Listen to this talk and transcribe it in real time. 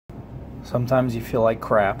Sometimes you feel like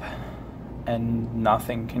crap, and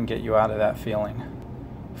nothing can get you out of that feeling.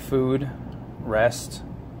 Food, rest,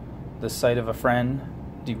 the sight of a friend.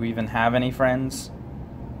 Do you even have any friends?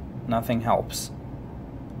 Nothing helps.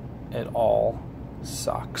 It all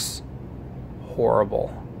sucks.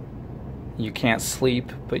 Horrible. You can't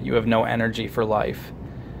sleep, but you have no energy for life.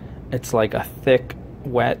 It's like a thick,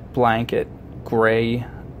 wet blanket, gray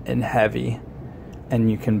and heavy, and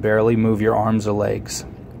you can barely move your arms or legs.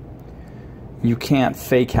 You can't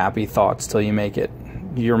fake happy thoughts till you make it.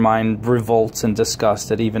 Your mind revolts in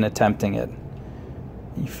disgust at even attempting it.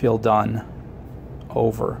 You feel done.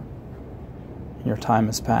 Over. Your time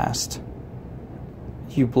has passed.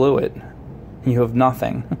 You blew it. You have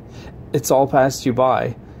nothing. It's all passed you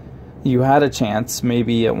by. You had a chance,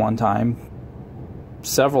 maybe at one time,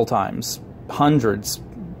 several times, hundreds,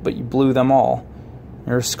 but you blew them all.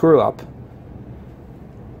 You're a screw-up.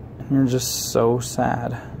 And you're just so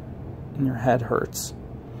sad. And your head hurts.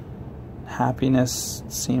 Happiness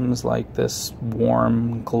seems like this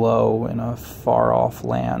warm glow in a far-off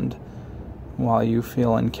land, while you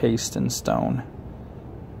feel encased in stone.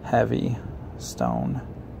 Heavy stone.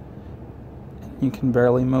 And you can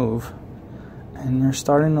barely move. And you're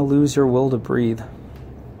starting to lose your will to breathe.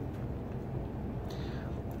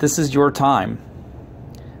 This is your time.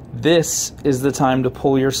 This is the time to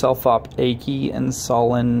pull yourself up, achy and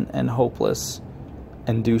sullen and hopeless,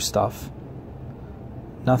 and do stuff.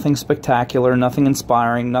 Nothing spectacular, nothing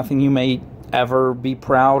inspiring, nothing you may ever be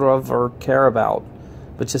proud of or care about,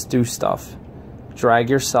 but just do stuff. Drag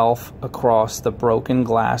yourself across the broken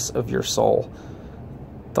glass of your soul.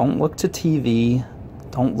 Don't look to TV.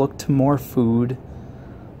 Don't look to more food.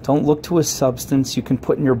 Don't look to a substance you can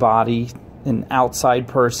put in your body, an outside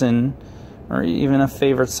person, or even a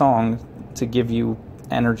favorite song to give you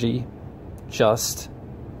energy. Just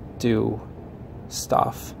do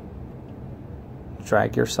stuff.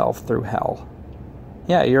 Drag yourself through hell.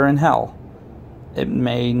 Yeah, you're in hell. It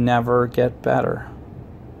may never get better.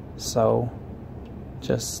 So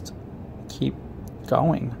just keep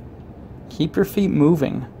going. Keep your feet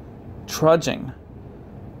moving, trudging,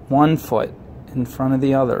 one foot in front of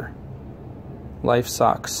the other. Life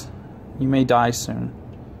sucks. You may die soon.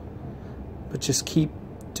 But just keep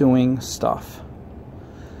doing stuff.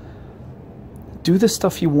 Do the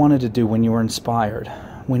stuff you wanted to do when you were inspired,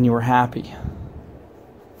 when you were happy.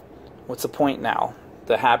 What's the point now?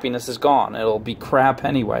 The happiness is gone. It'll be crap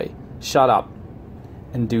anyway. Shut up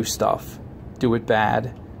and do stuff. Do it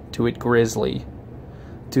bad. Do it grisly.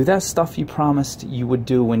 Do that stuff you promised you would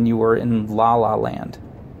do when you were in La La Land.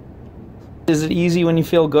 Is it easy when you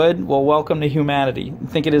feel good? Well, welcome to humanity.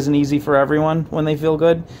 Think it isn't easy for everyone when they feel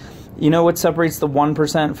good? You know what separates the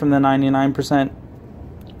 1% from the 99%?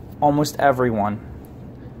 Almost everyone.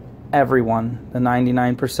 Everyone. The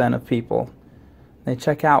 99% of people. They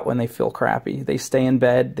check out when they feel crappy. They stay in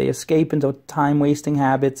bed. They escape into time-wasting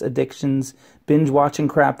habits, addictions, binge-watching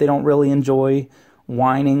crap they don't really enjoy,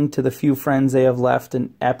 whining to the few friends they have left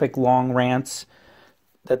in epic long rants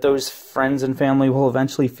that those friends and family will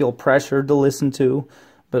eventually feel pressured to listen to,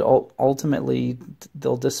 but ultimately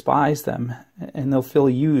they'll despise them and they'll feel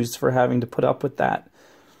used for having to put up with that.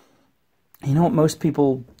 You know what most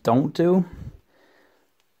people don't do?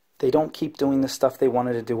 They don't keep doing the stuff they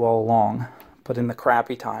wanted to do all along, but in the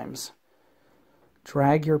crappy times.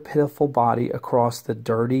 Drag your pitiful body across the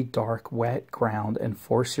dirty, dark, wet ground and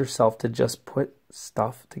force yourself to just put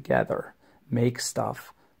stuff together. Make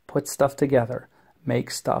stuff. Put stuff together.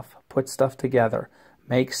 Make stuff. Put stuff together.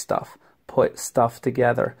 Make stuff. Put stuff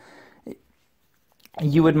together.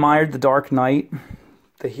 You admired the Dark Knight,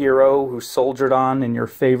 the hero who soldiered on in your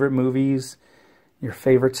favorite movies, your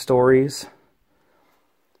favorite stories.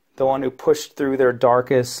 The one who pushed through their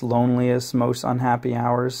darkest, loneliest, most unhappy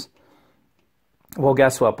hours. Well,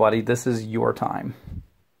 guess what, buddy? This is your time.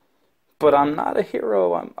 But I'm not a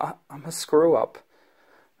hero. I'm a screw-up.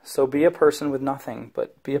 So be a person with nothing.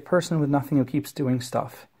 But be a person with nothing who keeps doing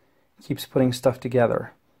stuff. Keeps putting stuff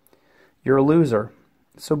together. You're a loser.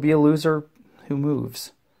 So be a loser who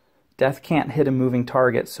moves. Death can't hit a moving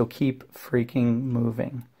target, so keep freaking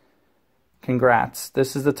moving. Congrats.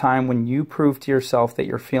 This is the time when you prove to yourself that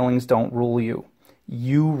your feelings don't rule you.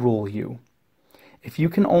 You rule you. If you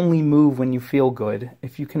can only move when you feel good,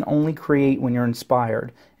 if you can only create when you're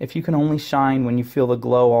inspired, if you can only shine when you feel the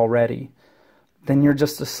glow already, then you're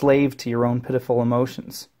just a slave to your own pitiful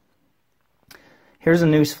emotions. Here's a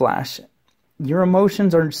newsflash. Your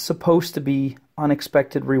emotions are supposed to be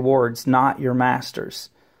unexpected rewards, not your masters.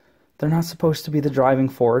 They're not supposed to be the driving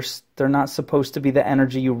force. They're not supposed to be the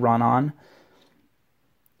energy you run on.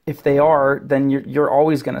 If they are, then you're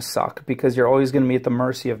always going to suck, because you're always going to be at the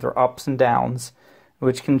mercy of their ups and downs,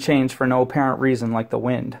 which can change for no apparent reason, like the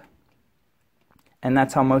wind. And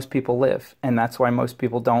that's how most people live, and that's why most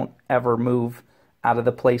people don't ever move out of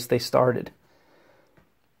the place they started.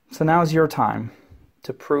 So now's your time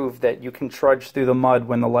to prove that you can trudge through the mud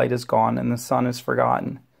when the light is gone and the sun is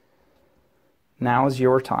forgotten. Now is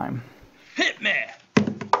your time. Hitman!